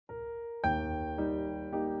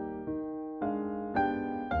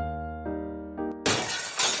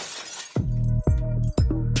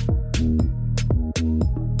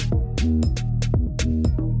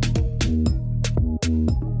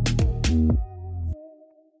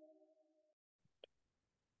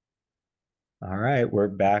All right, we're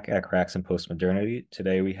back at Cracks in Postmodernity.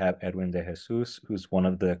 Today we have Edwin de Jesus, who's one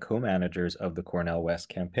of the co-managers of the Cornell West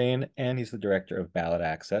campaign, and he's the director of ballot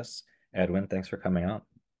access. Edwin, thanks for coming on.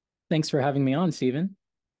 Thanks for having me on, Stephen.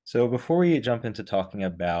 So before we jump into talking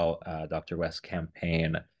about Dr. West's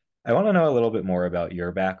campaign, I want to know a little bit more about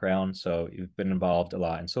your background. So you've been involved a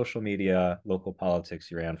lot in social media, local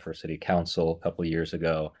politics. You ran for city council a couple of years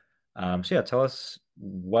ago. So yeah, tell us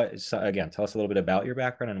tell us a little bit about your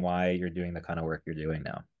background and why you're doing the kind of work you're doing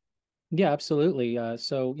now. Yeah, absolutely.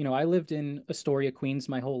 I lived in Astoria, Queens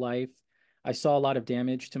my whole life. I saw a lot of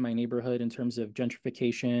damage to my neighborhood in terms of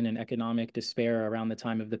gentrification and economic despair around the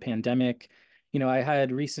time of the pandemic. I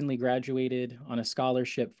had recently graduated on a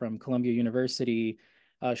scholarship from Columbia University.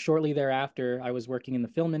 Shortly thereafter, I was working in the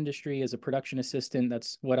film industry as a production assistant.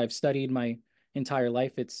 That's what I've studied my entire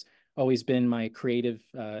life. It's always been my creative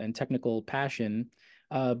and technical passion.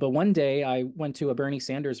 But one day I went to a Bernie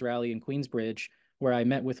Sanders rally in Queensbridge where I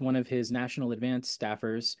met with one of his national advance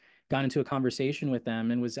staffers, got into a conversation with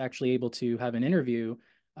them, and was actually able to have an interview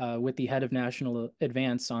with the head of national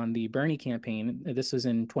advance on the Bernie campaign. This was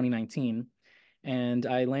in 2019. And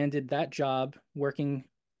I landed that job working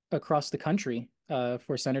across the country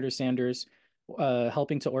for Senator Sanders,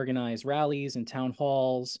 helping to organize rallies and town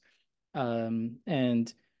halls,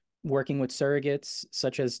 and working with surrogates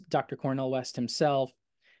such as Dr. Cornel West himself.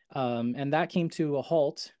 And that came to a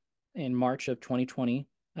halt in March of 2020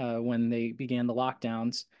 when they began the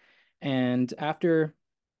lockdowns. And after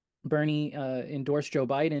Bernie endorsed Joe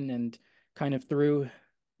Biden and kind of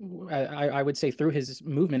I would say, threw his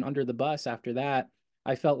movement under the bus after that,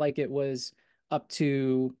 I felt like it was up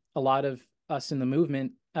to a lot of us in the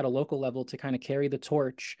movement at a local level to kind of carry the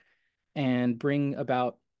torch and bring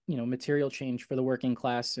about, material change for the working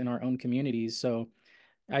class in our own communities. So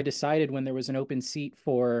I decided when there was an open seat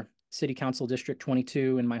for City Council District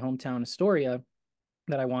 22 in my hometown, Astoria,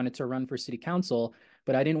 that I wanted to run for city council,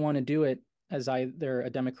 but I didn't want to do it as either a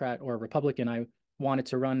Democrat or a Republican. I wanted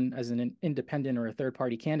to run as an independent or a third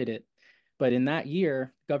party candidate. But in that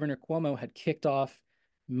year, Governor Cuomo had kicked off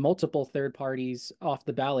multiple third parties off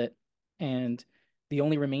the ballot, and the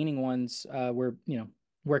only remaining ones were,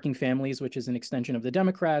 Working Families, which is an extension of the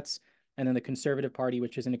Democrats, and then the Conservative Party,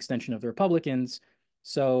 which is an extension of the Republicans.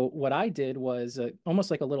 So what I did was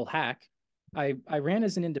almost like a little hack. I ran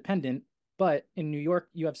as an independent, but in New York,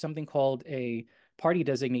 you have something called a party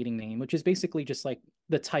designating name, which is basically just like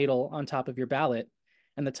the title on top of your ballot.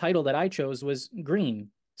 And the title that I chose was Green.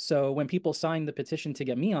 So when people signed the petition to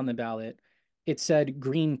get me on the ballot, it said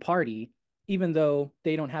Green Party, even though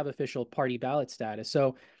they don't have official party ballot status.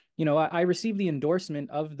 So, I received the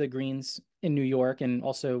endorsement of the Greens in New York and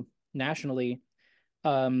also nationally,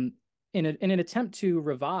 um, in an attempt to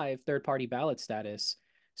revive third party ballot status.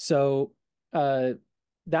 So uh,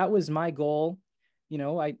 that was my goal.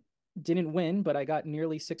 I didn't win, but I got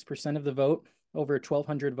nearly 6% of the vote, over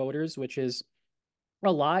 1,200 voters, which is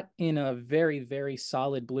a lot in a very, very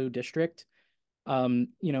solid blue district. And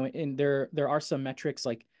there are some metrics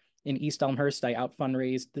like in East Elmhurst, I out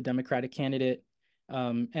fundraised the Democratic candidate.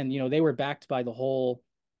 And they were backed by the whole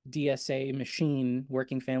DSA machine,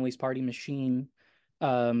 Working Families Party machine.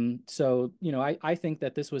 So I think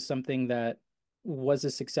that this was something that was a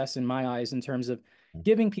success in my eyes in terms of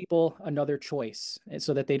giving people another choice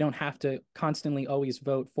so that they don't have to constantly always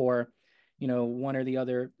vote for, one or the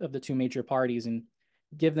other of the two major parties, and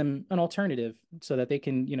give them an alternative so that they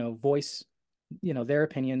can, voice, their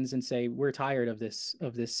opinions and say, we're tired of this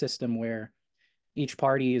system where each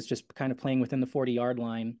party is just kind of playing within the 40-yard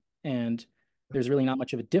line, and there's really not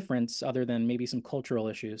much of a difference other than maybe some cultural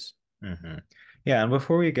issues. Hmm. Yeah, and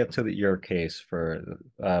before we get to your case for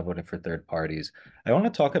voting for third parties, I want to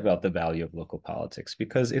talk about the value of local politics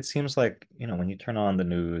because it seems like, when you turn on the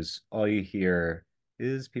news, all you hear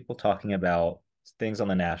is people talking about things on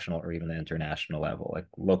the national or even the international level. Like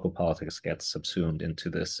local politics gets subsumed into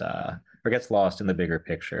this or gets lost in the bigger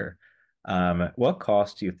picture. What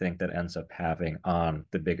cost do you think that ends up having on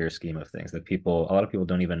the bigger scheme of things that a lot of people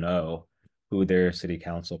don't even know who their city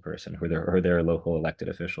council person, who their local elected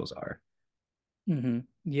officials are.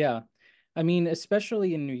 Yeah. I mean,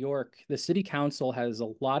 especially in New York, the city council has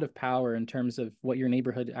a lot of power in terms of what your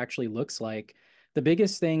neighborhood actually looks like. The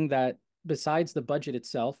biggest thing that, besides the budget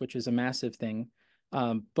itself, which is a massive thing,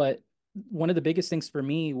 but one of the biggest things for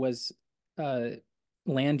me was uh,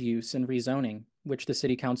 land use and rezoning, which the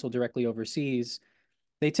city council directly oversees.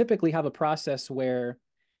 They typically have a process where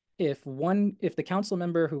if the council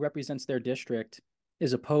member who represents their district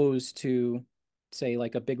is opposed to, say,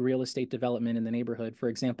 like a big real estate development in the neighborhood, for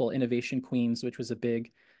example, Innovation Queens, which was a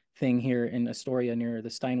big thing here in Astoria near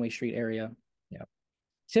the Steinway Street area, Yeah.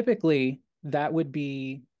 typically that would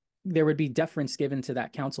be there would be deference given to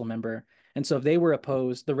that council member. And so if they were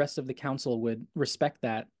opposed, the rest of the council would respect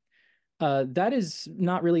that. That is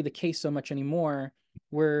not really the case so much anymore.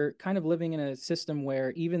 We're kind of living in a system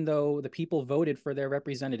where even though the people voted for their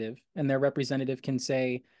representative and their representative can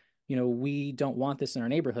say, we don't want this in our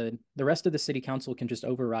neighborhood, the rest of the city council can just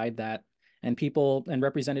override that. And people and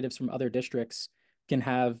representatives from other districts can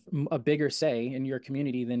have a bigger say in your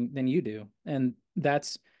community than you do. And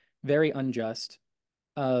that's very unjust.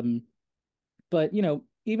 Um, but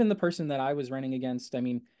even the person that I was running against, I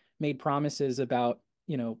mean, made promises about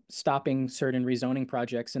stopping certain rezoning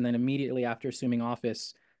projects, and then immediately after assuming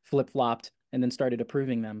office, flip-flopped and then started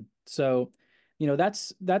approving them. So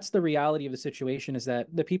that's the reality of the situation, is that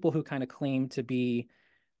the people who kind of claim to be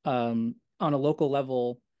on a local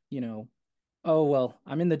level, oh well,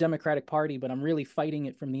 I'm in the Democratic Party but I'm really fighting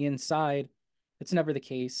it from the inside. It's never the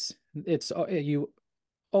case. It's you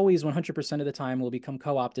always 100% of the time will become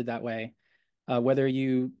co-opted that way. Whether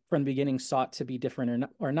you from the beginning sought to be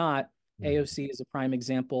different or not, Mhm. AOC is a prime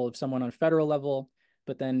example of someone on a federal level,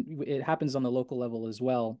 but then it happens on the local level as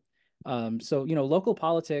well. So local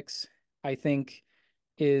politics, I think,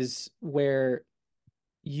 is where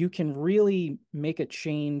you can really make a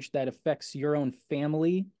change that affects your own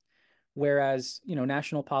family. Whereas,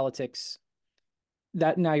 national politics,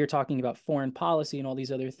 that now you're talking about foreign policy and all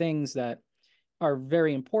these other things that are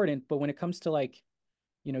very important. But when it comes to like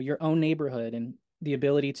your own neighborhood and the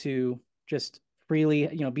ability to just freely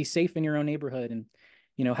be safe in your own neighborhood, and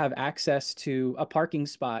have access to a parking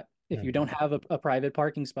spot if you don't Mhm. have a private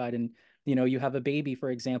parking spot, and you have a baby,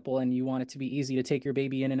 for example, and you want it to be easy to take your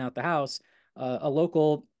baby in and out the house. A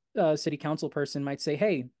local city council person might say,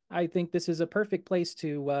 hey, I think this is a perfect place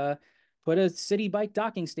to put a city bike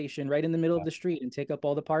docking station right in the middle of the street and take up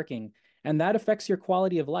all the parking. And that affects your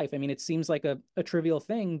quality of life. I mean, it seems like a trivial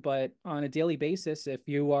thing, but on a daily basis, if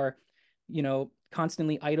you are,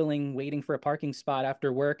 constantly idling, waiting for a parking spot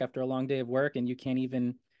after work, after a long day of work, and you can't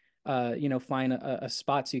even, find a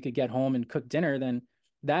spot so you could get home and cook dinner, then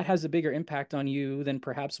that has a bigger impact on you than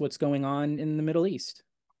perhaps what's going on in the Middle East.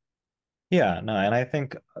 Yeah, no, and I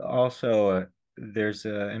think also there's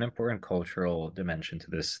an important cultural dimension to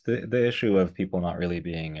this. The issue of people not really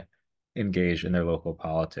being engaged in their local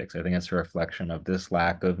politics. I think it's a reflection of this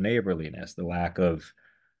lack of neighborliness, the lack of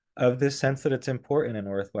this sense that it's important and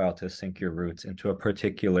worthwhile to sink your roots into a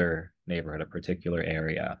particular neighborhood, a particular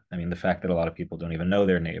area. I mean, the fact that a lot of people don't even know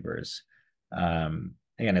their neighbors,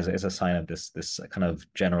 again, is a sign of this kind of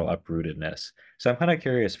general uprootedness. So I'm kind of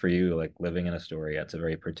curious for you, like living in Astoria, it's a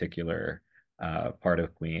very particular part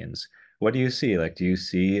of Queens. What do you see? Like, do you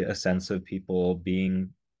see a sense of people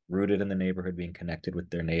being rooted in the neighborhood, being connected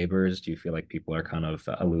with their neighbors? Do you feel like people are kind of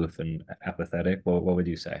aloof and apathetic? What would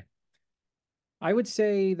you say? I would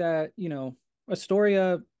say that,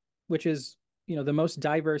 Astoria, which is, the most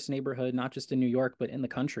diverse neighborhood, not just in New York, but in the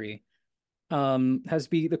country,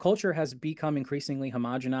 the culture has become increasingly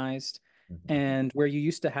homogenized, Mhm. and where you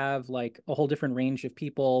used to have like a whole different range of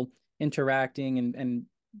people interacting and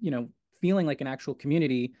you know feeling like an actual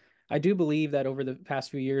community. I do believe that over the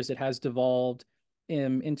past few years it has devolved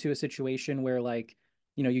into a situation where, like,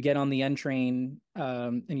 you get on the N train,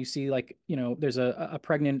 and you see, like, there's a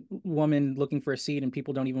pregnant woman looking for a seat and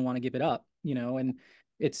people don't even want to give it up, and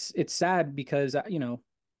it's sad because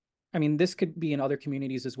I mean, this could be in other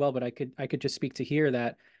communities as well, but I could just speak to here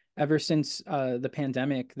that ever since the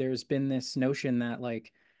pandemic, there's been this notion that,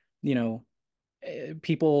 like, you know,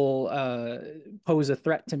 people pose a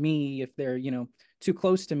threat to me if they're too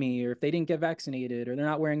close to me, or if they didn't get vaccinated, or they're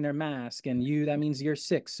not wearing their mask, and that means you're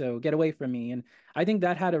sick, so get away from me. And I think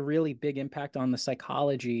that had a really big impact on the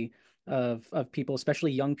psychology of people,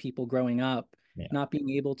 especially young people growing up, Yeah. not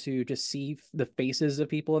being able to just see the faces of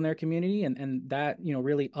people in their community, and that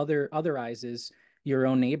really otherizes your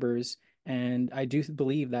own neighbors. And I do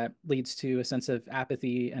believe that leads to a sense of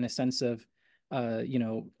apathy and a sense of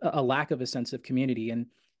a lack of a sense of community.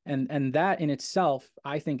 And that in itself,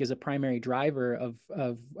 I think, is a primary driver of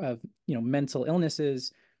mental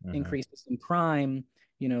illnesses, Mhm. increases in crime,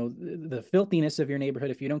 the filthiness of your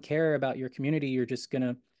neighborhood. If you don't care about your community, you're just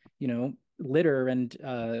gonna litter and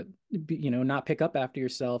not pick up after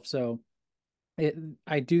yourself. So it,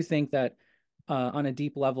 I do think that on a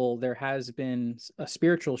deep level, there has been a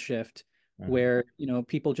spiritual shift Mhm. where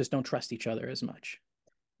people just don't trust each other as much.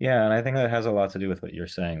 Yeah, and I think that has a lot to do with what you're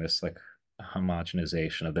saying, this like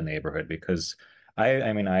homogenization of the neighborhood, because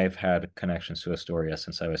I mean I've had connections to Astoria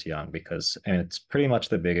since I was young because I mean it's pretty much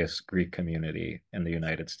the biggest Greek community in the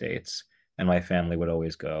United States. And my family would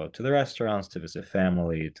always go to the restaurants to visit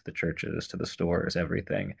family, to the churches, to the stores,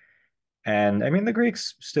 everything. And I mean, the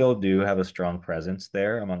Greeks still do have a strong presence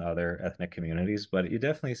there among other ethnic communities, but you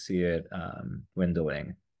definitely see it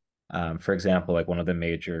dwindling. For example, like one of the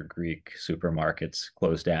major Greek supermarkets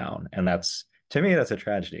closed down, and that's to me that's a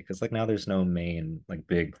tragedy because like now there's no main like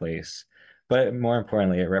big place. But more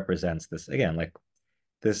importantly, it represents this again, like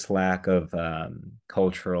this lack of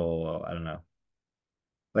cultural, I don't know,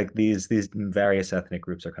 like these various ethnic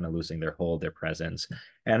groups are kind of losing their hold, their presence.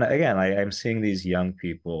 And again, I'm seeing these young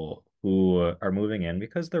people who are moving in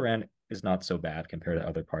because the rent is not so bad compared to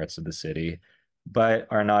other parts of the city, but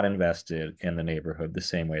are not invested in the neighborhood the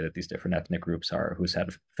same way that these different ethnic groups are, who's had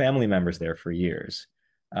family members there for years.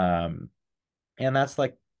 Um, and that's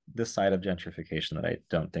like the side of gentrification that I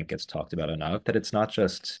don't think gets talked about enough, that it's not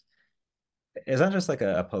just like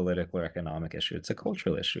a political or economic issue. It's a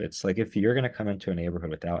cultural issue. It's like if you're going to come into a neighborhood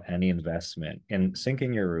without any investment in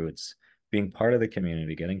sinking your roots, being part of the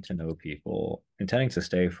community, getting to know people, intending to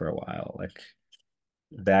stay for a while, like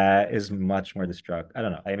that is much more destructive. I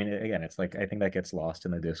don't know. I mean, again, it's like I think that gets lost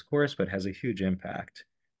in the discourse, but has a huge impact,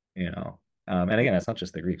 you know. And again, it's not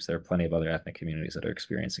just the Greeks. There are plenty of other ethnic communities that are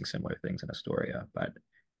experiencing similar things in Astoria. But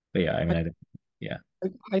yeah, I mean, yeah.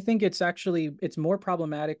 I think it's actually it's more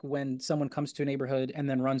problematic when someone comes to a neighborhood and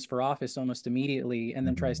then runs for office almost immediately and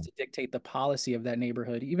then tries Mhm. to dictate the policy of that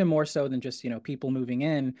neighborhood, even more so than just, people moving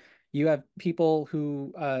in. You have people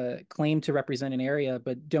who claim to represent an area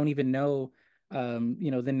but don't even know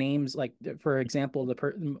the names. Like for example,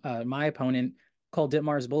 my opponent called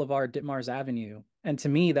Ditmars Boulevard Ditmars Avenue. And to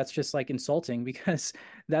me, that's just like insulting because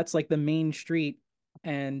that's like the main street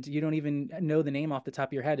and you don't even know the name off the top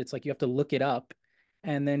of your head. It's like you have to look it up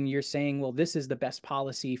and then you're saying, well, this is the best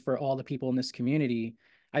policy for all the people in this community.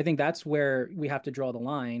 I think that's where we have to draw the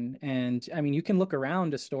line. And I mean, you can look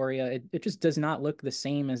around Astoria, it just does not look the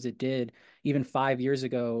same as it did even 5 years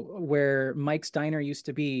ago. Where Mike's Diner used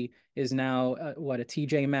to be is now a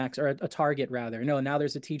TJ Maxx or a Target rather. No, now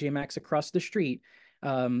there's a TJ Maxx across the street.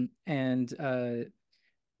 And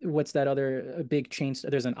what's that other big chain?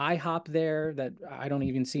 There's an IHOP there that I don't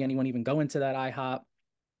even see anyone even go into that IHOP.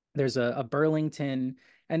 There's a Burlington,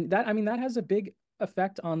 and that I mean that has a big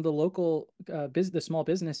effect on the local the small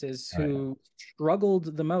businesses Right. who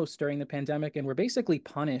struggled the most during the pandemic and were basically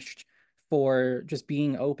punished for just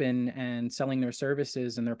being open and selling their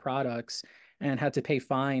services and their products and had to pay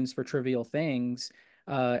fines for trivial things.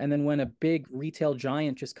 And then when a big retail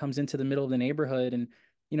giant just comes into the middle of the neighborhood, and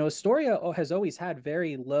Astoria has always had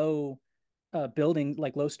very low building,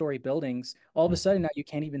 like low story buildings. All of a sudden now you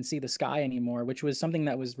can't even see the sky anymore, which was something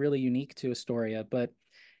that was really unique to Astoria. But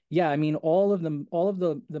yeah, I mean, all of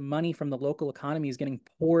the money from the local economy is getting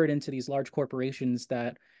poured into these large corporations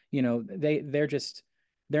that,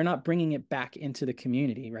 they're not bringing it back into the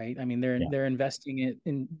community, right? I mean, they're Yeah. they're investing it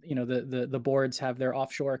in, the boards have their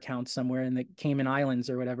offshore accounts somewhere in the Cayman Islands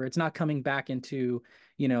or whatever. It's not coming back into,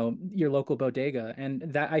 your local bodega. And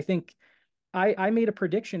that I think I made a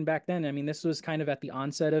prediction back then. I mean, this was kind of at the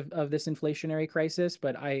onset of this inflationary crisis,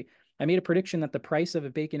 but I made a prediction that the price of a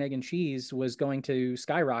bacon, egg, and cheese was going to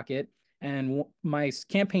skyrocket. And my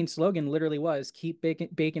campaign slogan literally was keep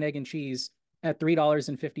bacon, egg, and cheese at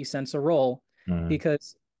 $3.50 a roll. Mhm.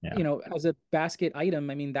 Because, Yeah. as a basket item,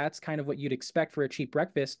 I mean, that's kind of what you'd expect for a cheap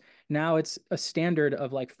breakfast. Now it's a standard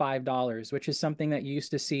of like $5, which is something that you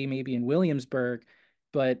used to see maybe in Williamsburg,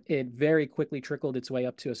 but it very quickly trickled its way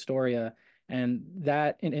up to Astoria. And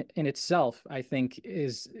that in itself, I think,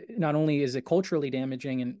 is not only is it culturally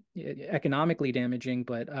damaging and economically damaging,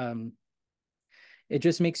 but it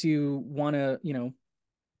just makes you want to,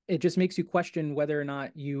 it just makes you question whether or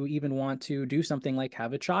not you even want to do something like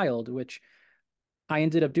have a child, which I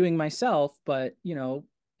ended up doing myself, but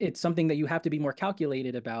it's something that you have to be more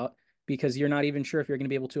calculated about because you're not even sure if you're going to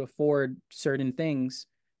be able to afford certain things.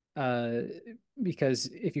 Uh, because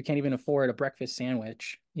if you can't even afford a breakfast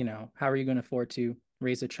sandwich, how are you going to afford to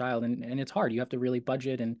raise a child? And it's hard. You have to really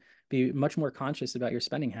budget and be much more conscious about your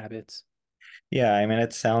spending habits. Yeah, I mean,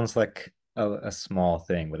 it sounds like a small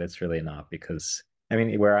thing, but it's really not because, I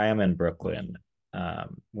mean, where I am in Brooklyn,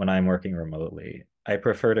 when I'm working remotely, I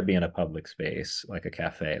prefer to be in a public space like a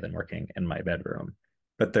cafe than working in my bedroom.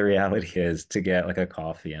 But the reality is to get like a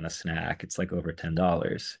coffee and a snack, it's like over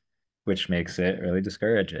 $10, which makes it really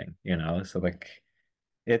discouraging, you know? So like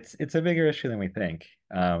it's a bigger issue than we think.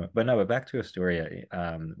 But no, but back to Astoria.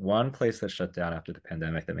 One place that shut down after the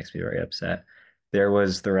pandemic that makes me very upset. There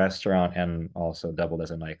was the restaurant and also doubled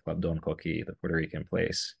as a nightclub, Don Coqui, the Puerto Rican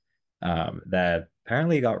place, that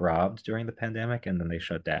apparently got robbed during the pandemic and then they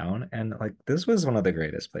shut down. And like this was one of the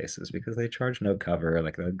greatest places because they charge no cover,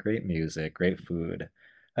 like they had great music, great food.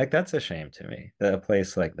 Like that's a shame to me that a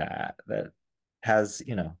place like that has,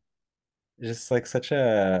 just like such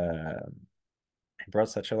a it brought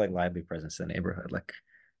such a like lively presence to the neighborhood. Like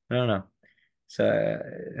I don't know. So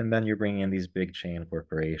and then you're bringing in these big chain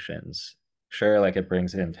corporations. Sure, like it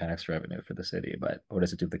brings in tax revenue for the city, but what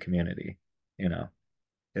does it do to the community? You know,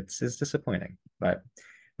 it's disappointing. But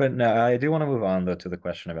no, I do want to move on though to the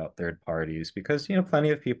question about third parties because plenty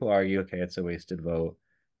of people argue, okay, it's a wasted vote.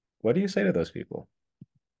 What do you say to those people?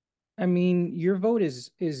 I mean, your vote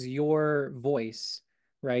is your voice,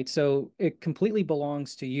 right? So it completely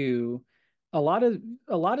belongs to you. A lot of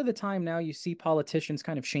a lot of the time now you see politicians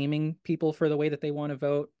kind of shaming people for the way that they want to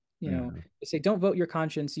vote. Mm, They say don't vote your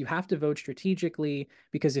conscience. You have to vote strategically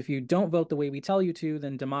because if you don't vote the way we tell you to,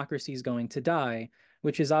 then democracy is going to die,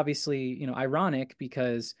 which is obviously, ironic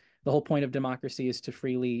because the whole point of democracy is to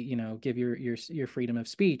freely, give your freedom of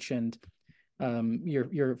speech and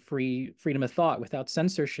your freedom of thought without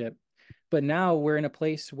censorship. But now we're in a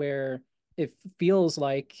place where it feels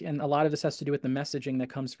like, and a lot of this has to do with the messaging that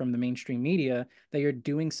comes from the mainstream media, that you're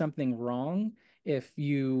doing something wrong if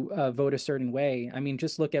you vote a certain way. I mean,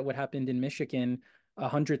 just look at what happened in Michigan,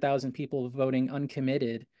 100,000 people voting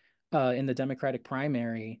uncommitted in the Democratic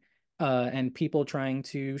primary, and people trying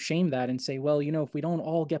to shame that and say, well, if we don't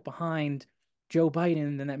all get behind Joe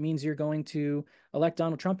Biden, then that means you're going to elect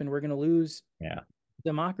Donald Trump and we're going to lose yeah,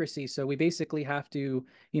 democracy. So we basically have to,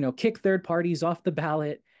 kick third parties off the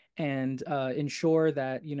ballot and ensure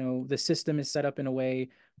that, the system is set up in a way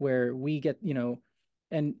where we get,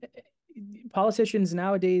 and politicians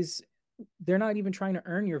nowadays, they're not even trying to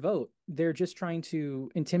earn your vote. They're just trying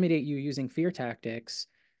to intimidate you using fear tactics.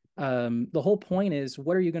 The whole point is,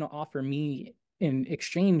 what are you going to offer me in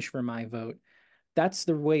exchange for my vote? That's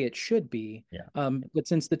the way it should be. yeah, But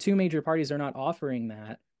since the two major parties are not offering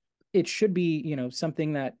that, it should be,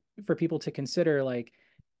 something that for people to consider, like,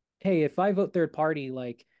 hey, if I vote third party,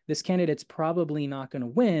 like this candidate's probably not going to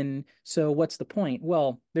win. So what's the point?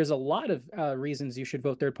 Well, there's a lot of reasons you should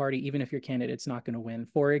vote third party, even if your candidate's not going to win.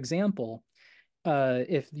 For example,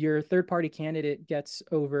 if your third party candidate gets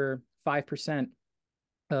over 5%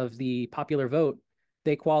 of the popular vote,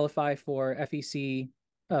 they qualify for FEC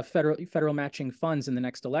federal matching funds in the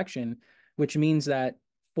next election, which means that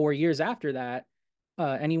 4 years after that,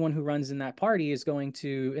 anyone who runs in that party is going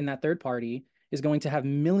to in that third party is going to have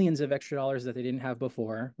millions of extra dollars that they didn't have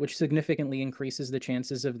before, which significantly increases the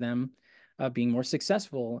chances of them being more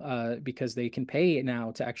successful because they can pay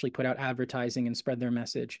now to actually put out advertising and spread their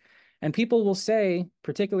message. And people will say,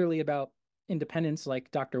 particularly about independents like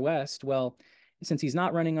Dr. West, well, since he's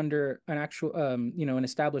not running under an actual, an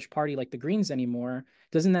established party like the Greens anymore,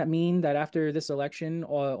 doesn't that mean that after this election,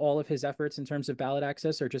 all of his efforts in terms of ballot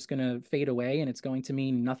access are just going to fade away and it's going to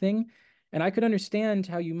mean nothing? And I could understand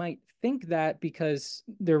how you might think that because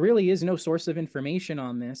there really is no source of information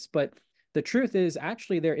on this. But the truth is,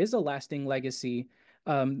 actually, there is a lasting legacy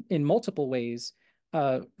in multiple ways.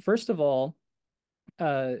 First of all,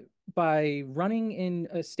 uh, by running in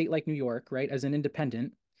a state like New York, right, as an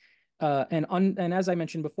independent, and as I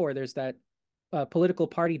mentioned before, there's that political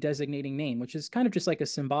party designating name, which is kind of just like a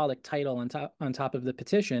symbolic title on top of the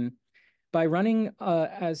petition. By running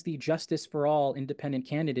as the Justice for All independent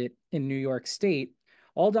candidate in New York State,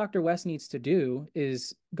 all Dr. West needs to do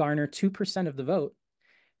is garner 2% of the vote,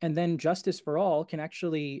 and then Justice for All can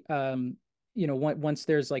actually, once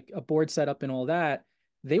there's like a board set up and all that,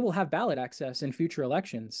 they will have ballot access in future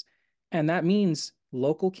elections, and that means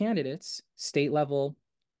local candidates, state level,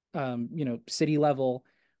 city level,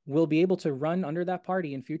 will be able to run under that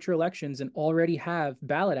party in future elections and already have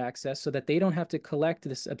ballot access so that they don't have to collect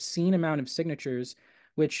this obscene amount of signatures,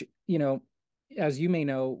 which, as you may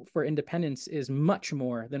know, for independents is much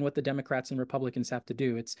more than what the Democrats and Republicans have to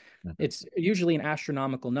do. It's mhm, it's usually an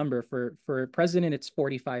astronomical number. For president, it's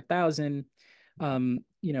 45,000.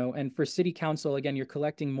 And for city council, again, you're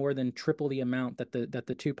collecting more than triple the amount that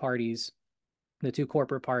the two parties, the two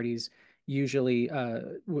corporate parties usually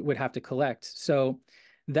would have to collect. So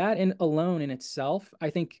that in alone in itself, I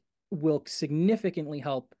think will significantly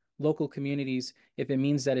help local communities if it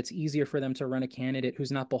means that it's easier for them to run a candidate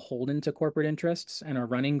who's not beholden to corporate interests and are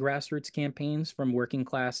running grassroots campaigns from working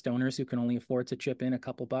class donors who can only afford to chip in a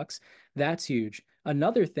couple bucks. That's huge.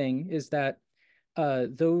 Another thing is that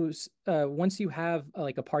those once you have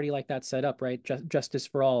like a party like that set up, right? Justice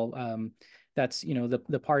for All, that's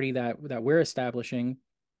the party that we're establishing.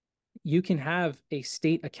 You can have a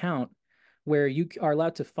state account where you are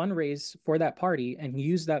allowed to fundraise for that party and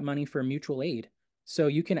use that money for mutual aid. So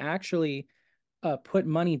you can actually put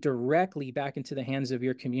money directly back into the hands of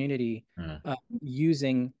your community mm,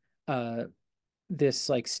 using uh, this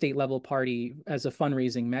like state level party as a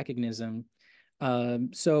fundraising mechanism.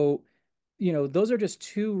 So those are just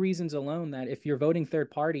two reasons alone that if you're voting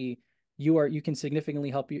third party, you can significantly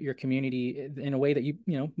help your community in a way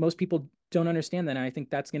that most people don't understand that. And I think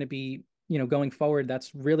that's going to be, going forward,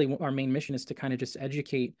 that's really our main mission, is to kind of just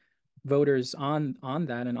educate voters on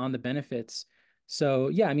that and on the benefits. So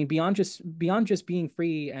yeah, I mean, beyond just being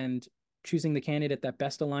free and choosing the candidate that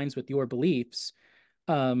best aligns with your beliefs,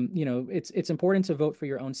 it's important to vote for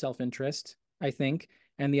your own self-interest, I think.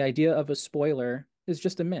 And the idea of a spoiler is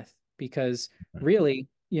just a myth because really,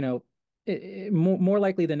 more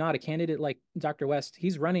likely than not, a candidate like Dr. West,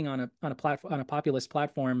 he's running on a populist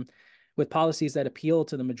platform with policies that appeal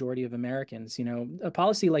to the majority of Americans. A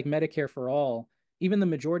policy like Medicare for all, even the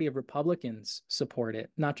majority of Republicans support it,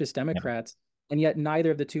 not just Yeah. Democrats. And yet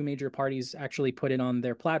neither of the two major parties actually put it on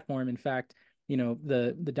their platform. In fact,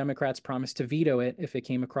 the Democrats promised to veto it if it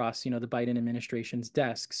came across, the Biden administration's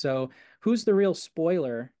desk. So who's the real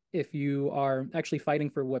spoiler if you are actually fighting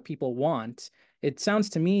for what people want? It sounds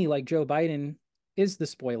to me like Joe Biden is the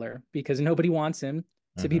spoiler because nobody wants him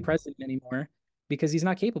to be Mhm. president anymore because he's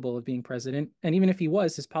not capable of being president. And even if he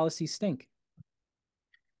was, his policies stink.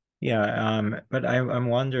 Yeah, but I'm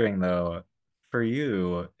wondering though, for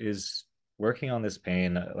you, is working on this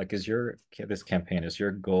pain, like is your this campaign, is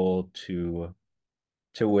your goal to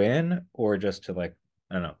win or just to like,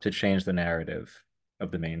 I don't know, to change the narrative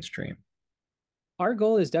of the mainstream? Our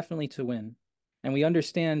goal is definitely to win. And we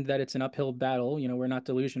understand that it's an uphill battle. We're not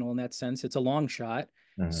delusional in that sense. It's a long shot.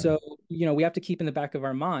 So, Mhm. we have to keep in the back of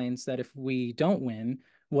our minds that if we don't win,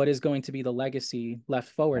 what is going to be the legacy left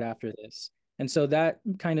forward after this? And so that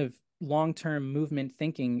kind of long-term movement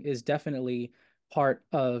thinking is definitely part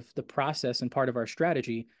of the process and part of our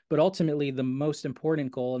strategy. But ultimately, the most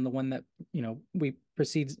important goal and the one that, we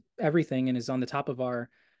precedes everything and is on the top of our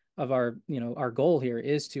goal here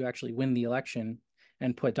is to actually win the election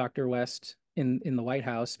and put Dr. West in the White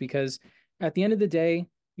House because at the end of the day,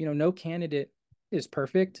 no candidate is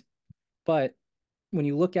perfect, but when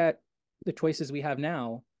you look at the choices we have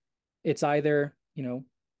now, it's either,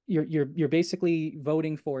 you're basically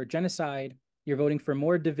voting for genocide, you're voting for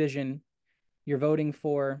more division, you're voting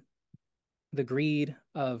for the greed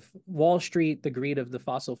of Wall Street, the greed of the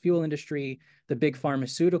fossil fuel industry, the big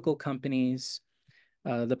pharmaceutical companies,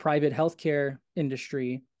 the private healthcare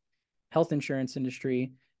industry, health insurance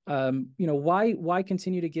industry. Why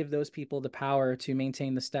continue to give those people the power to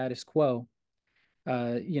maintain the status quo?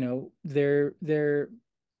 They're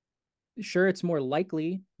sure it's more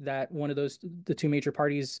likely that one of the two major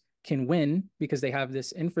parties can win because they have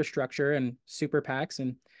this infrastructure and super PACs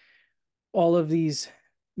and all of these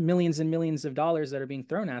millions and millions of dollars that are being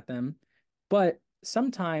thrown at them. But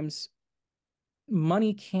sometimes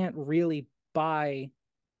money can't really buy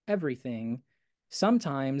everything.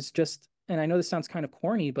 Sometimes just, and I know this sounds kind of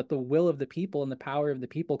corny, but the will of the people and the power of the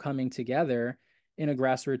people coming together in a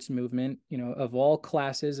grassroots movement, of all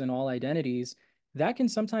classes and all identities, that can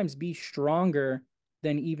sometimes be stronger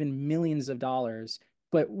than even millions of dollars.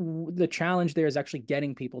 But the challenge there is actually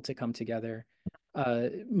getting people to come together.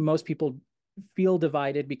 Most people feel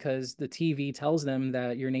divided because the TV tells them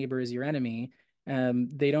that your neighbor is your enemy.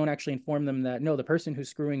 They don't actually inform them that no, the person who's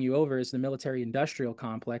screwing you over is the military industrial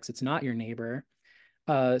complex. It's not your neighbor.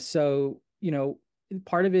 So,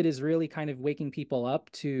 part of it is really kind of waking people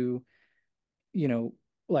up to,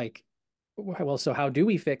 like, well, so how do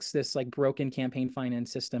we fix this like broken campaign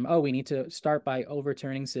finance system? Oh, we need to start by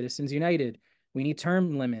overturning Citizens United. We need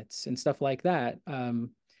term limits and stuff like that.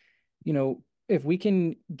 If we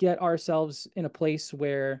can get ourselves in a place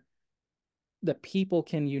where the people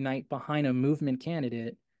can unite behind a movement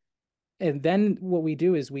candidate, and then what we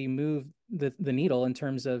do is we move the needle in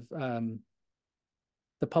terms of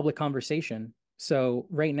the public conversation. So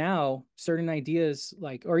right now, certain ideas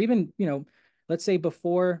like, or even let's say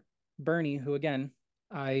before Bernie, who again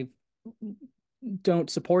I don't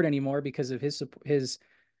support anymore because of his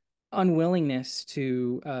unwillingness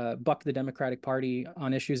to buck the Democratic Party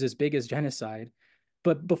on issues as big as genocide.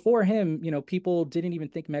 But before him, people didn't even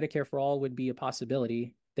think Medicare for all would be a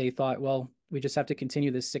possibility. They thought, well, we just have to continue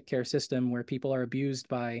this sick care system where people are abused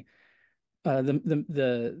by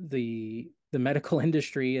the medical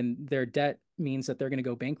industry, and their debt means that they're going to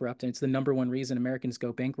go bankrupt. And it's the number one reason Americans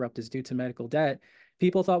go bankrupt is due to medical debt.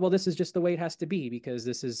 People thought, well, this is just the way it has to be because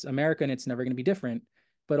this is America and it's never going to be different.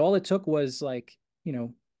 But all it took was like,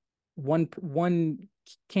 one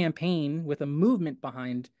campaign with a movement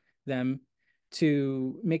behind them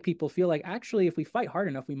to make people feel like actually if we fight hard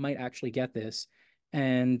enough we might actually get this.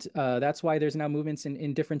 And that's why there's now movements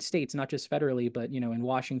in different states, not just federally, but in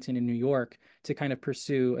Washington and New York to kind of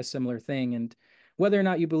pursue a similar thing. And whether or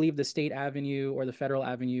not you believe the state avenue or the federal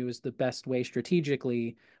avenue is the best way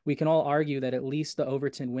strategically, we can all argue that at least the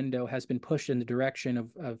Overton window has been pushed in the direction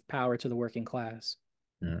of power to the working class.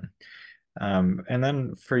 Mm. And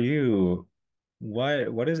then for you,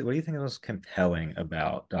 what do you think is most compelling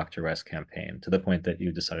about Dr. West's campaign to the point that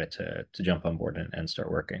you decided to jump on board and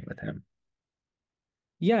start working with him?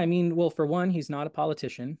 Yeah, I mean, well, for one, he's not a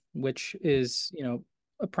politician, which is,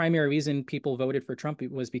 a primary reason people voted for Trump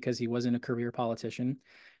was because he wasn't a career politician.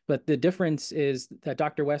 But the difference is that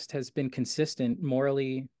Dr. West has been consistent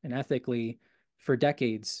morally and ethically for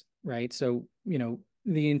decades, right? So,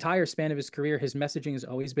 the entire span of his career, his messaging has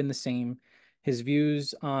always been the same. His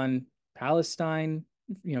views on Palestine,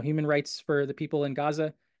 human rights for the people in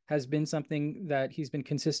Gaza has been something that he's been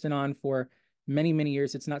consistent on for many, many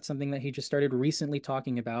years. It's not something that he just started recently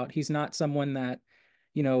talking about. He's not someone that,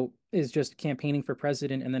 is just campaigning for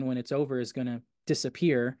president and then when it's over is going to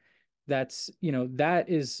disappear. That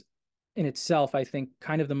is in itself, I think,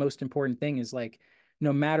 kind of the most important thing is like,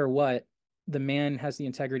 no matter what, the man has the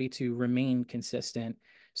integrity to remain consistent.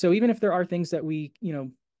 So even if there are things that we,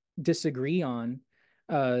 disagree on,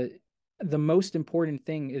 uh, the most important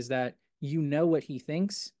thing is that what he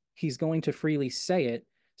thinks, he's going to freely say it,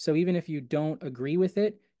 so even if you don't agree with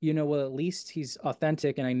it, well, at least he's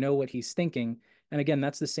authentic and I know what he's thinking. And again,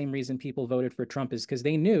 that's the same reason people voted for Trump is because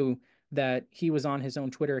they knew that he was on his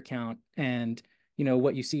own Twitter account and,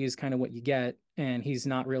 what you see is kind of what you get. And he's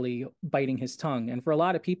not really biting his tongue. And for a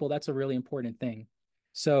lot of people, that's a really important thing.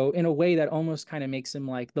 So in a way that almost kind of makes him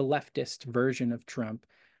like the leftist version of Trump,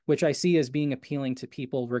 which I see as being appealing to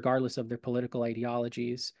people regardless of their political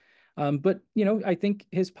ideologies. But, I think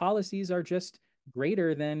his policies are just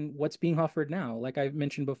greater than what's being offered now. Like I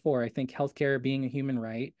mentioned before, I think healthcare being a human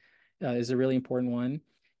right is a really important one.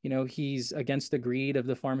 He's against the greed of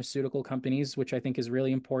the pharmaceutical companies, which I think is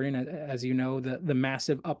really important. As you know, the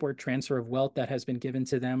massive upward transfer of wealth that has been given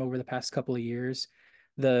to them over the past couple of years,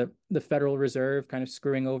 the Federal Reserve kind of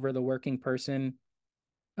screwing over the working person,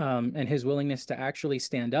 and his willingness to actually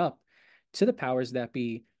stand up to the powers that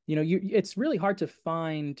be. It's really hard to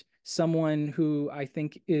find someone who I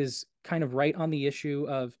think is kind of right on the issue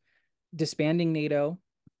of disbanding NATO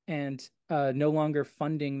and no longer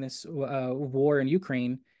funding this war in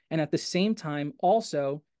Ukraine, and at the same time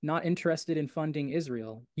also not interested in funding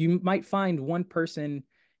Israel. You might find one person,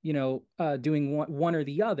 doing one or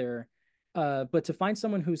the other, but to find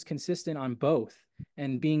someone who's consistent on both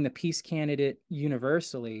and being the peace candidate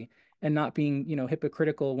universally and not being,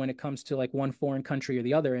 hypocritical when it comes to like one foreign country or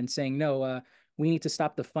the other and saying, no, we need to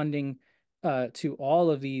stop the funding to all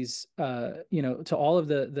of these, to all of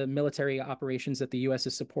the military operations that the U.S.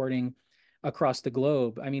 is supporting across the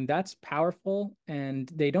globe. I mean, that's powerful,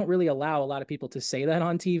 and they don't really allow a lot of people to say that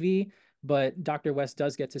on TV. But Dr. West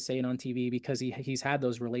does get to say it on TV because he's had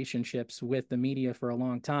those relationships with the media for a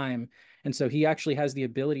long time, and so he actually has the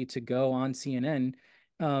ability to go on CNN,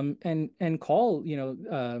 and call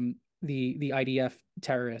the IDF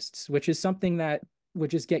terrorists, which is something that would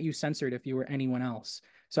just get you censored if you were anyone else.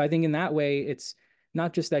 So I think in that way, it's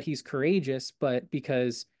not just that he's courageous, but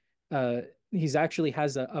because uh, he's actually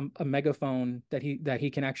has a megaphone that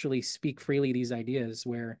he can actually speak freely these ideas.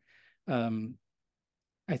 Where um,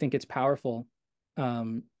 I think it's powerful.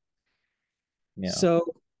 Um, Yeah. so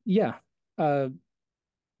yeah, uh,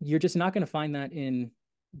 you're just not going to find that in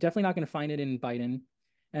definitely not going to find it in Biden.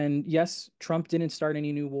 And yes, Trump didn't start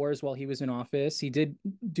any new wars while he was in office. He did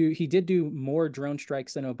do more drone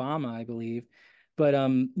strikes than Obama, I believe. But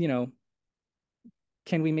can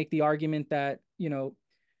we make the argument that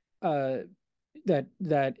uh,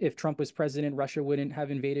 that if Trump was president, Russia wouldn't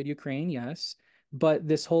have invaded Ukraine? Yes, but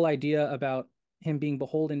this whole idea about him being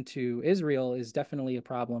beholden to Israel is definitely a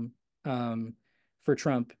problem for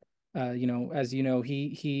Trump. As you know,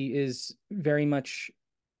 he is very much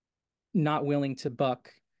not willing to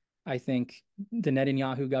buck, I think, the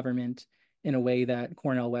Netanyahu government in a way that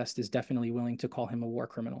Cornel West is definitely willing to call him a war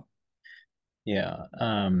criminal. Yeah.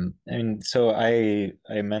 I mean, so I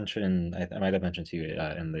mentioned I might have mentioned to you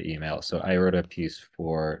in the email. So I wrote a piece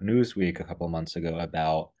for Newsweek a couple months ago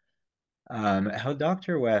about how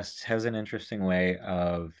Dr. West has an interesting way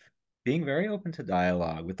of being very open to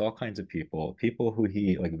dialogue with all kinds of people, people who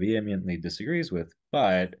he like vehemently disagrees with,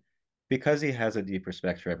 but because he has a deep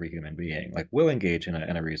respect for every human being, like will engage in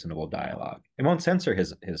a reasonable dialogue. It won't censor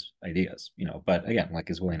his ideas, but again,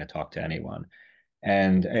 like is willing to talk to anyone.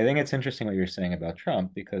 And I think it's interesting what you're saying about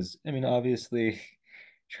Trump because, I mean, obviously,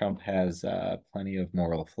 Trump has plenty of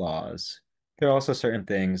moral flaws. There are also certain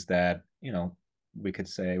things that, we could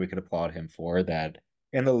say we could applaud him for that.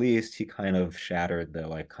 In the least, he kind of shattered the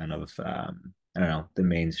like kind of I don't know, the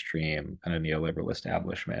mainstream kind of neoliberal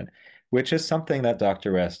establishment, which is something that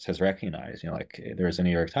Dr. West has recognized. Like there was a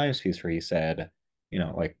New York Times piece where he said,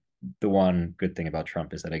 like the one good thing about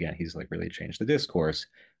Trump is that again, he's like really changed the discourse.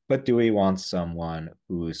 But do we want someone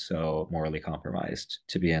who's so morally compromised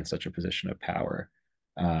to be in such a position of power?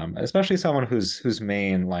 Especially someone whose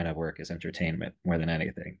main line of work is entertainment more than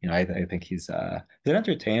anything. I think he's an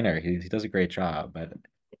entertainer. He does a great job, but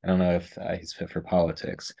I don't know if he's fit for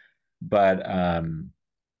politics. But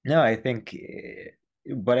no, I think.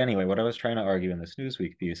 But anyway, what I was trying to argue in this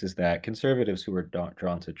Newsweek piece is that conservatives who were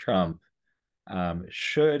drawn to Trump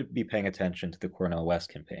should be paying attention to the Cornel West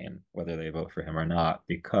campaign, whether they vote for him or not,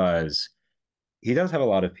 because he does have a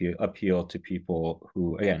lot of appeal to people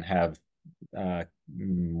who, again, have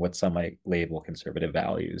what some might label conservative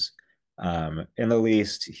values. In the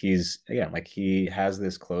least, he's again like he has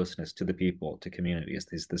this closeness to the people, to communities,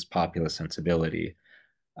 this populist sensibility.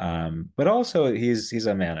 But also he's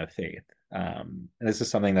a man of faith. And this is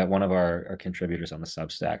something that one of our contributors on the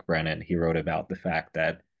Substack, Brennan, he wrote about the fact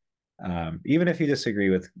that even if you disagree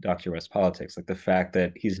with Dr. West's politics, like the fact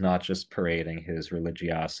that he's not just parading his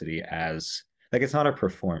religiosity as like it's not a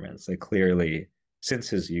performance. Like clearly, since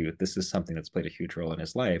his youth, this is something that's played a huge role in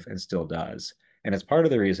his life and still does. And it's part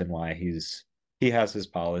of the reason why he has his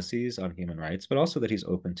policies on human rights, but also that he's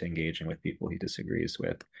open to engaging with people he disagrees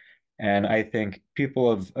with. And I think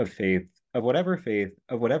people faith, of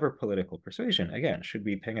whatever political persuasion, again, should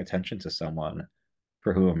be paying attention to someone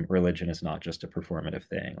for whom religion is not just a performative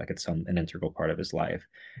thing, like it's an integral part of his life.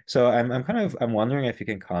 So I'm wondering if you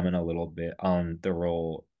can comment a little bit on the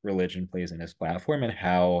role religion plays in his platform and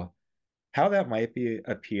how that might be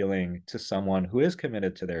appealing to someone who is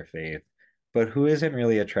committed to their faith, but who isn't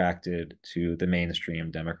really attracted to the mainstream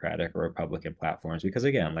Democratic or Republican platforms. Because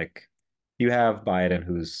again, like you have Biden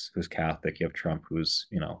who's Catholic, you have Trump who's,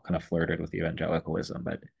 kind of flirted with evangelicalism,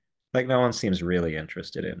 but like no one seems really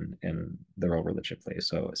interested in the role religion plays.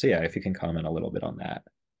 So yeah, if you can comment a little bit on that.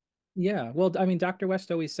 Yeah, well, I mean, Dr. West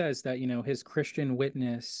always says that, his Christian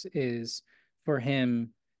witness is for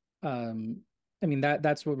him, um, I mean,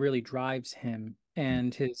 that's what really drives him,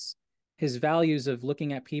 and his values of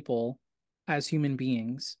looking at people as human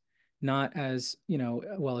beings, not as,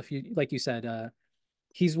 well, if you like you said,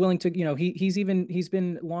 he's willing to, he's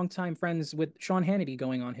been longtime friends with Sean Hannity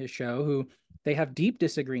going on his show, who they have deep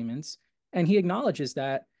disagreements, and he acknowledges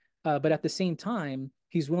that. But at the same time,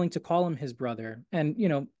 he's willing to call him his brother.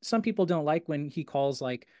 And some people don't like when he calls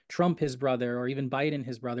like Trump his brother or even Biden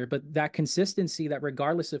his brother. But that consistency, that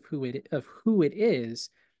regardless of who it is,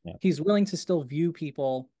 Yeah. he's willing to still view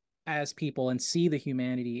people as people and see the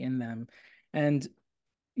humanity in them. And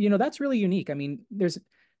that's really unique. I mean, there's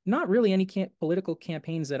not really any political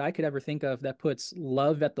campaigns that I could ever think of that puts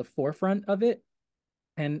love at the forefront of it.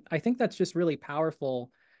 And I think that's just really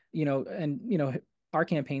powerful, and our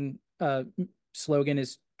campaign slogan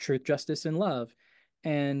is truth, justice, and love.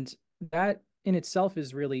 And that in itself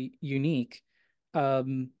is really unique.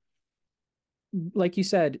 Um, like you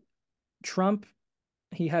said, Trump,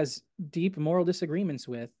 he has deep moral disagreements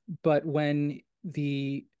with, but when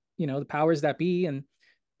the powers that be and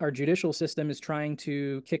our judicial system is trying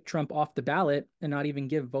to kick Trump off the ballot and not even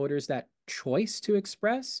give voters that choice to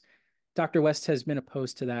express, Dr. West has been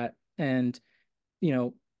opposed to that and, you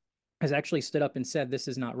know, has actually stood up and said, this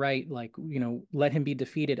is not right. Like, let him be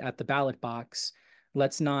defeated at the ballot box.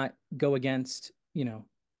 Let's not go against,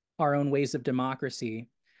 our own ways of democracy.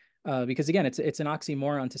 Because again, it's an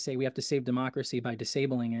oxymoron to say we have to save democracy by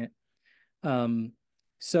disabling it. Um,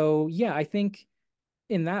 so yeah, I think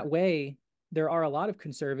in that way, there are a lot of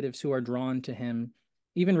conservatives who are drawn to him.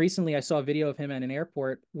 Even recently, I saw a video of him at an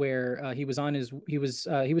airport where he was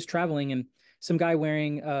traveling, and some guy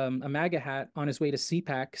wearing a MAGA hat on his way to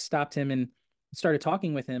CPAC stopped him and started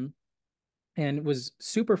talking with him, and was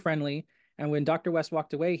super friendly. And when Dr. West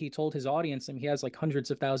walked away, he told his audience, and he has like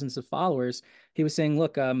hundreds of thousands of followers. He was saying,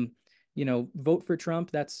 "Look, vote for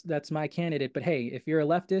Trump. That's my candidate. But hey, if you're a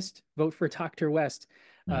leftist, vote for Dr. West,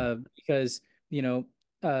 Mm. because you know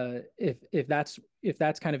if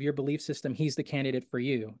that's kind of your belief system, he's the candidate for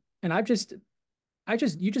you." And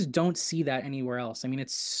you just don't see that anywhere else. I mean,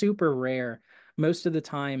 it's super rare. Most of the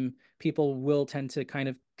time, people will tend to kind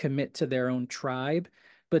of commit to their own tribe,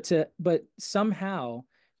 but somehow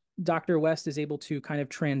Dr. West is able to kind of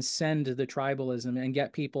transcend the tribalism and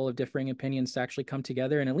get people of differing opinions to actually come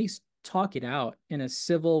together and at least talk it out in a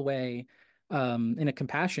civil way, in a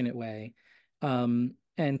compassionate way. And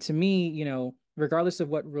to me, regardless of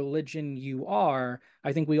what religion you are,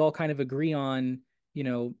 I think we all kind of agree on,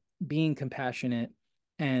 being compassionate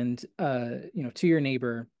and, to your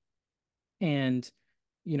neighbor and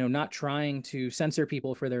not trying to censor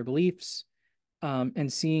people for their beliefs,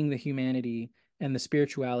 and seeing the humanity and the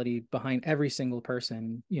spirituality behind every single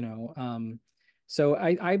person. So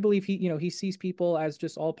I believe he sees people as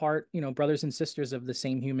just all part, brothers and sisters of the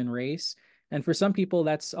same human race. And for some people,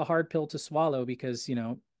 that's a hard pill to swallow because,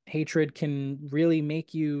 hatred can really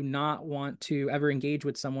make you not want to ever engage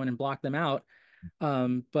with someone and block them out.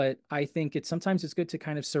 But I think it's good to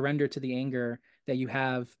kind of surrender to the anger that you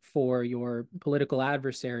have for your political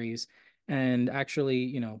adversaries and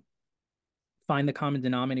actually, find the common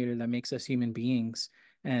denominator that makes us human beings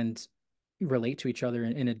and relate to each other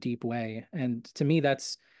in a deep way. And to me, that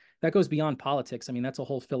goes beyond politics. I mean, that's a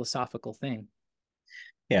whole philosophical thing.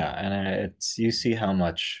 Yeah, and it's you see how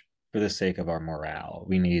much, for the sake of our morale,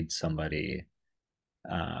 we need somebody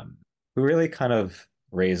um, who really kind of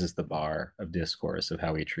raises the bar of discourse of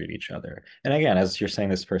how we treat each other. And again, as you're saying,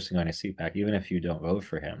 this person going to CPAC, even if you don't vote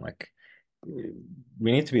for him, like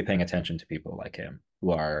we need to be paying attention to people like him who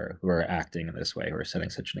are acting in this way, who are setting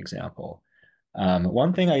such an example.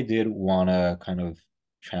 One thing I did want to kind of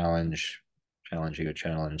challenge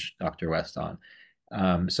challenge Dr. West on.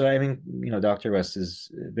 So I mean, Dr. West has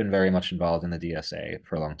been very much involved in the DSA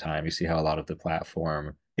for a long time. You see how a lot of the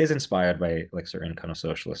platform is inspired by like certain kind of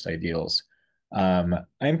socialist ideals.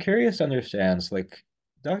 I'm curious to understand, so, like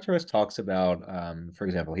Dr. West talks about, for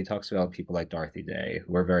example, he talks about people like Dorothy Day,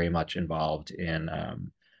 who are very much involved in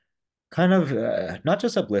kind of not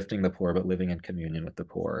just uplifting the poor, but living in communion with the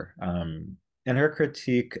poor. And her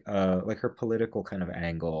critique, like her political kind of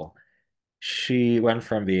angle, she went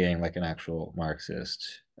from being like an actual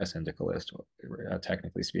Marxist, a syndicalist,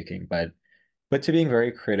 technically speaking, but to being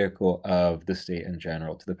very critical of the state in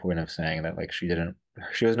general, to the point of saying that like she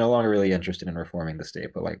was no longer really interested in reforming the state,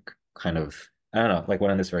 but like kind of, I don't know, like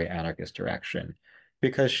went in this very anarchist direction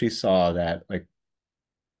because she saw that like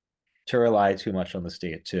to rely too much on the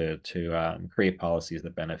state to create policies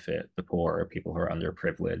that benefit the poor or people who are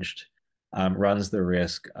underprivileged runs the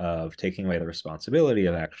risk of taking away the responsibility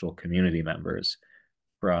of actual community members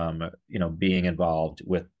from being involved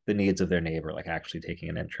with the needs of their neighbor, like actually taking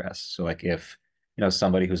an interest. So like if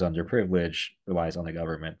somebody who's underprivileged relies on the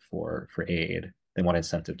government for aid, then what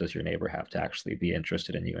incentive does your neighbor have to actually be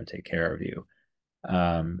interested in you and take care of you?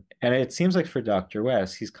 And it seems like for Dr.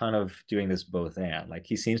 West, he's kind of doing this both and. Like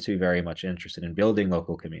he seems to be very much interested in building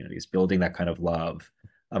local communities, building that kind of love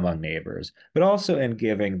among neighbors, but also in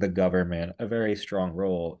giving the government a very strong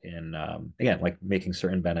role in, again, like making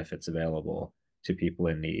certain benefits available to people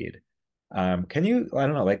in need. Can you, I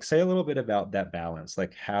don't know, like say a little bit about that balance?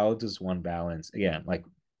 Like how does one balance, again, like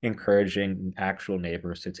encouraging actual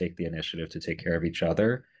neighbors to take the initiative to take care of each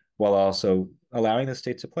other while also allowing the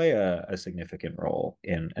state to play a significant role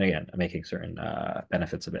in, and again, making certain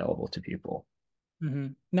benefits available to people.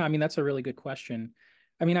 No, I mean, that's a really good question.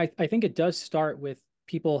 I mean, I think it does start with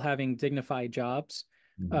people having dignified jobs.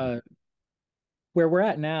 Mhm. Uh, where we're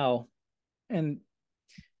at now, and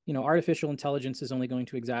artificial intelligence is only going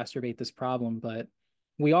to exacerbate this problem, but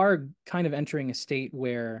we are kind of entering a state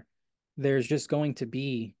where there's just going to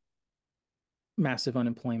be massive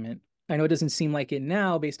unemployment. I know it doesn't seem like it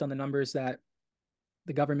now based on the numbers that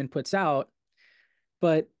the government puts out,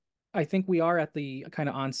 but I think we are at the kind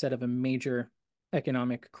of onset of a major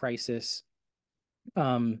economic crisis.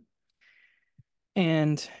 Um,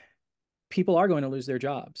 and people are going to lose their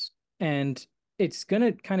jobs. And it's going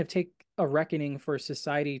to kind of take a reckoning for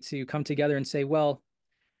society to come together and say, well,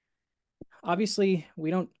 obviously,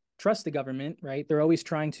 we don't trust the government, right? They're always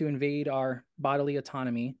trying to invade our bodily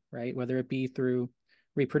autonomy, right? Whether it be through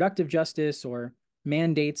reproductive justice or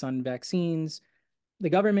mandates on vaccines. The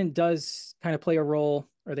government does kind of play a role,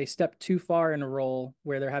 or they step too far in a role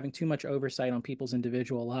where they're having too much oversight on people's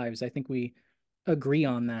individual lives. I think we agree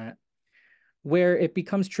on that. Where it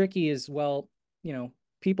becomes tricky is, well,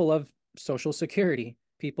 people love Social Security,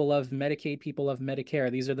 people love Medicaid, people love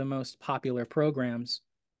Medicare. These are the most popular programs.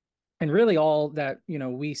 And really all that,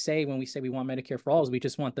 we say when we say we want Medicare for all is we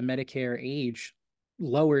just want the Medicare age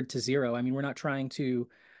lowered to zero. I mean, we're not trying to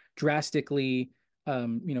drastically,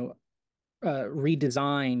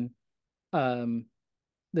 redesign um,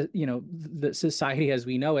 the society as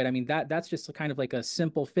we know it. I mean, that's just kind of like a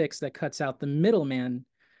simple fix that cuts out the middleman,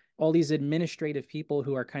 all these administrative people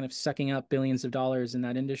who are kind of sucking up billions of dollars in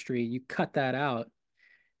that industry. You cut that out,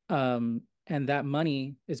 and that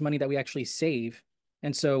money is money that we actually save.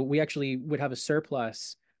 And so we actually would have a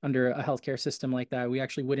surplus under a healthcare system like that. We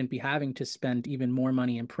actually wouldn't be having to spend even more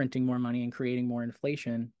money and printing more money and creating more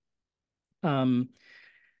inflation. Um,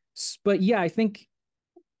 but yeah, I think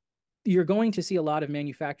you're going to see a lot of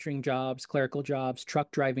manufacturing jobs, clerical jobs, truck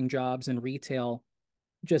driving jobs, and retail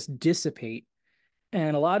just dissipate.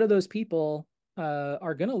 And a lot of those people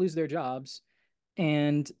are going to lose their jobs.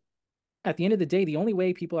 And at the end of the day, the only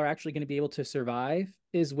way people are actually going to be able to survive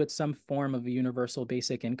is with some form of a universal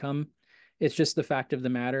basic income. It's just the fact of the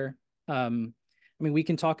matter. I mean, we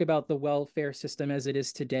can talk about the welfare system as it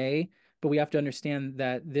is today, but we have to understand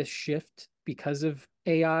that this shift because of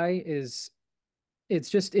AI is it's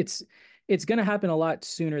just it's going to happen a lot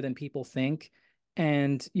sooner than people think.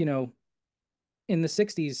 And in the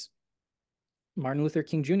 60s, Martin Luther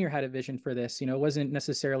King Jr. had a vision for this. It wasn't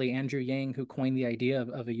necessarily Andrew Yang who coined the idea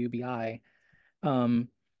of a UBI. Um,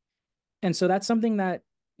 and so that's something that,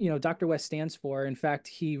 Dr. West stands for. In fact,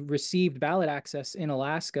 he received ballot access in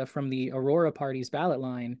Alaska from the Aurora Party's ballot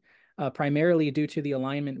line, primarily due to the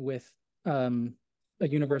alignment with a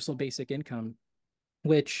universal basic income,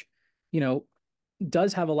 which, you know,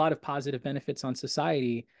 does have a lot of positive benefits on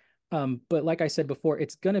society. But like I said before,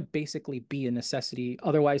 it's going to basically be a necessity.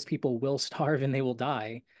 Otherwise, people will starve and they will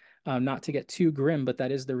die. Not to get too grim, but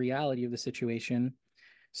that is the reality of the situation.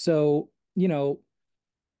 So,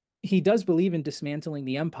 he does believe in dismantling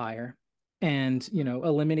the empire and,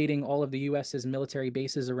 eliminating all of the US's military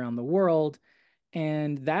bases around the world.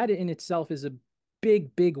 And that in itself is a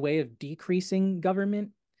big, big way of decreasing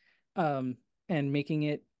government, um, and making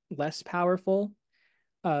it less powerful.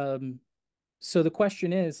 Um, so the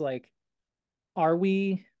question is like, are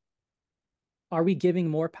we are we giving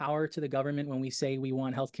more power to the government when we say we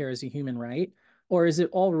want healthcare as a human right? Or is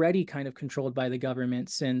it already kind of controlled by the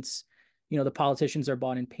government since, the politicians are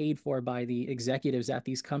bought and paid for by the executives at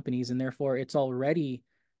these companies, and therefore it's already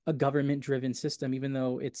a government driven system, even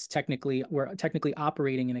though we're technically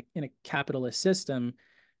operating in a capitalist system,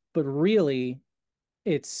 but really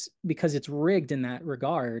it's because it's rigged in that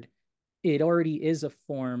regard. It already is a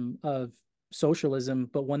form of socialism,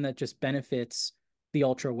 but one that just benefits the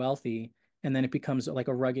ultra wealthy. And then it becomes like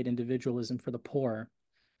a rugged individualism for the poor.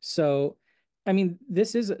 So, I mean,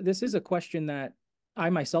 this is a question that I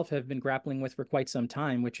myself have been grappling with for quite some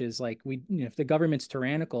time, which is like if the government's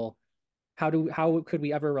tyrannical, how could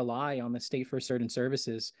we ever rely on the state for certain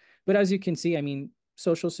services? But as you can see, I mean,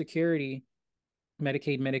 Social Security,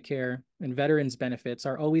 Medicaid, Medicare, and veterans benefits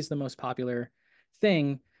are always the most popular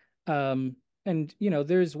thing. And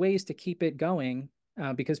there's ways to keep it going,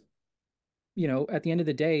 because at the end of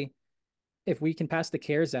the day, if we can pass the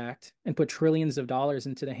CARES Act and put trillions of dollars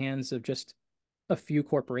into the hands of just a few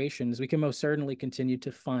corporations, we can most certainly continue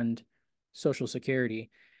to fund Social Security.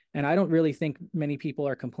 And I don't really think many people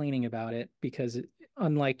are complaining about it because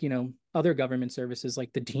unlike, other government services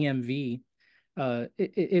like the DMV,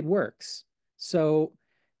 it works. So,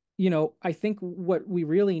 I think what we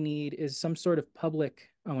really need is some sort of public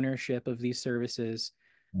ownership of these services,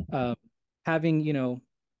 Mhm. uh, having,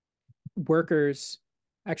 workers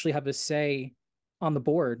actually have a say on the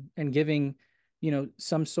board and giving,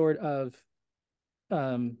 some sort of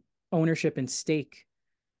um, ownership and stake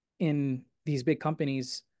in these big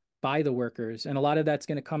companies by the workers. And a lot of that's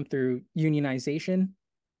going to come through unionization,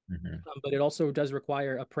 Mhm. but it also does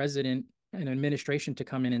require a president and administration to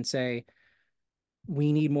come in and say,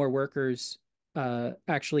 we need more workers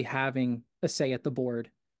actually having a say at the board.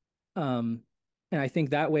 Um, and I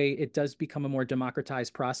think that way it does become a more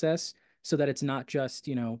democratized process so that it's not just,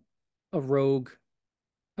 a rogue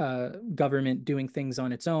government doing things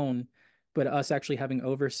on its own, but us actually having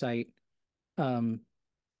oversight, um,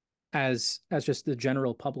 as just the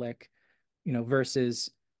general public, versus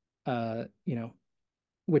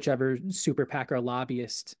whichever super PAC or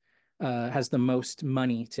lobbyist has the most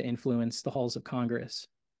money to influence the halls of Congress.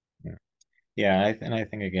 Yeah. Yeah, and I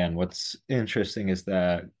think again, what's interesting is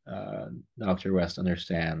that Dr. West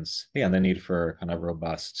understands, yeah, the need for kind of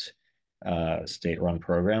robust state-run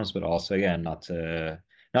programs, but also, again, not to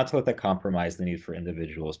let that compromise the need for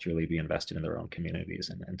individuals to really be invested in their own communities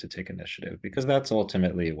and to take initiative, because uh,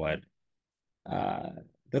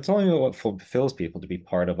 that's only what fulfills people to be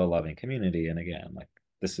part of a loving community. And again, like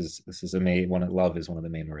this is a main one. Love is one of the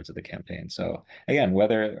main words of the campaign. So again,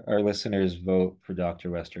 whether our listeners vote for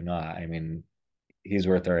Dr. West or not, I mean, he's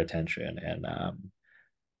worth our attention. And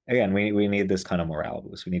again, we need this kind of morale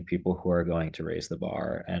boost. We need people who are going to raise the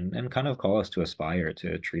bar and kind of call us to aspire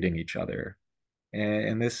to treating each other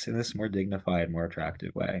in this more dignified, more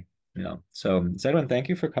attractive way. So Zedwin, thank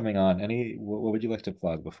you for coming on. What would you like to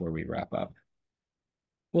plug before we wrap up?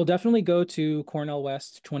 We'll definitely go to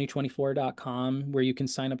cornellwest2024.com where you can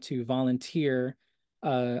sign up to volunteer.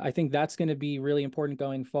 I think that's going to be really important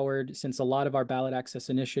going forward since a lot of our ballot access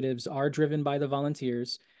initiatives are driven by the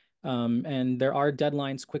volunteers. And there are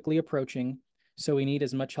deadlines quickly approaching. So we need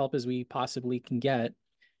as much help as we possibly can get.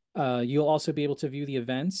 You'll also be able to view the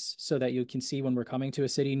events so that you can see when we're coming to a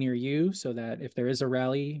city near you, so that if there is a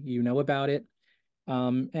rally, you know about it.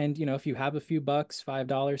 And if you have a few bucks, $5,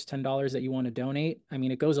 $10 that you want to donate, I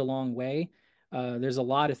mean, it goes a long way. There's a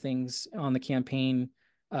lot of things on the campaign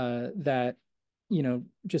that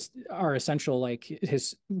just are essential. Like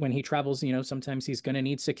his when he travels, sometimes he's going to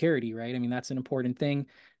need security, right? I mean, that's an important thing.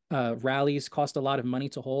 Rallies cost a lot of money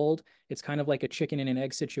to hold. It's kind of like a chicken and an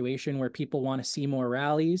egg situation where people want to see more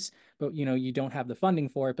rallies, but you don't have the funding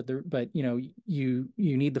for it. But you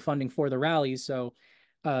need the funding for the rallies, so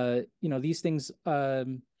these things,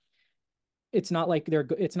 it's not like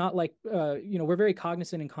we're very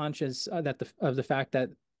cognizant and conscious of the fact that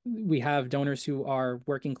we have donors who are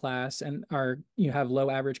working class and have low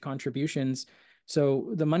average contributions. So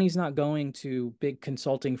the money's not going to big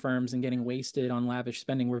consulting firms and getting wasted on lavish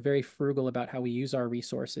spending. We're very frugal about how we use our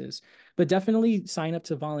resources. But definitely sign up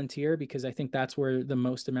to volunteer, because I think that's where the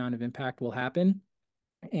most amount of impact will happen.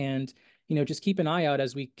 And just keep an eye out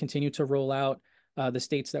as we continue to roll out the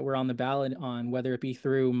states that we're on the ballot on, whether it be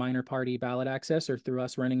through minor party ballot access or through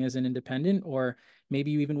us running as an independent, or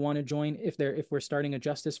maybe you even want to join if we're starting a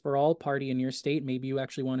Justice for All party in your state. Maybe you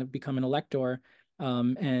actually want to become an elector,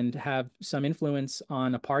 and have some influence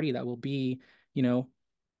on a party that will be, you know,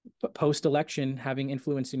 post election having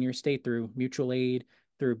influence in your state through mutual aid,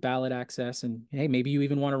 through ballot access, and hey, maybe you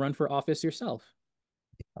even want to run for office yourself.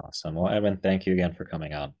 Awesome. Well, Evan, thank you again for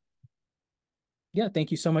coming on. Yeah,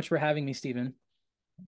 thank you so much for having me, Stephen.